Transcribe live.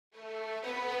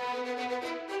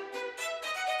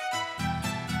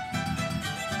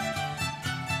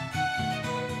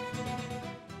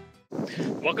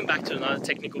Welcome back to another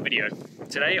technical video.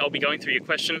 Today I'll be going through your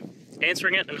question,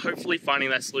 answering it, and hopefully finding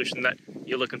that solution that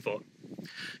you're looking for.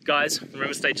 Guys, remember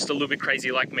to stay just a little bit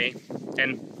crazy like me,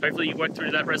 and hopefully you work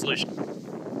through that resolution.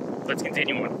 Let's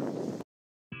continue on.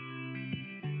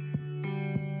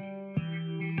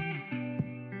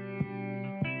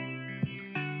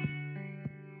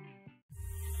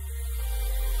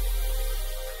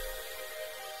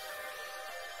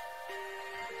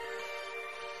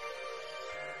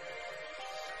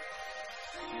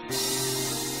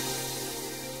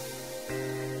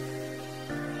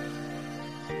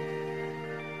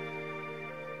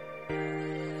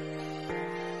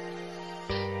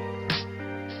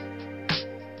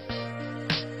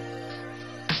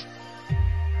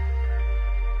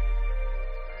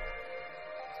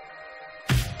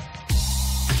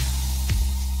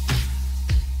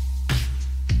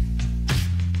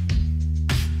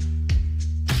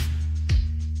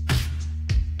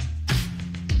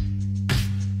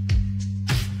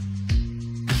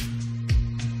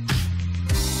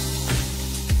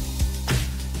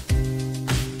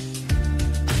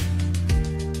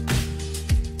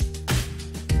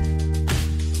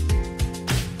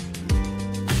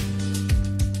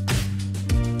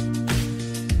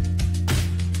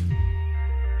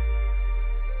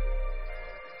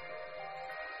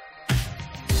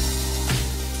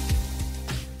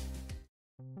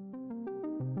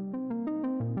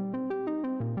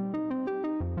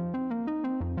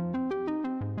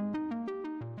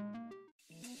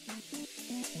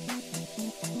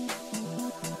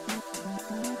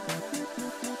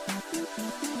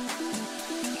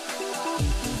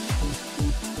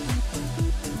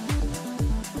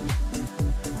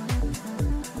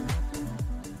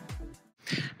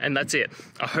 And that's it.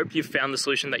 I hope you found the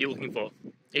solution that you're looking for.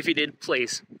 If you did,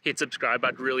 please hit subscribe.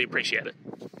 I'd really appreciate it.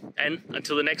 And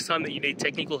until the next time that you need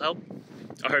technical help,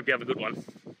 I hope you have a good one.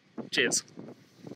 Cheers.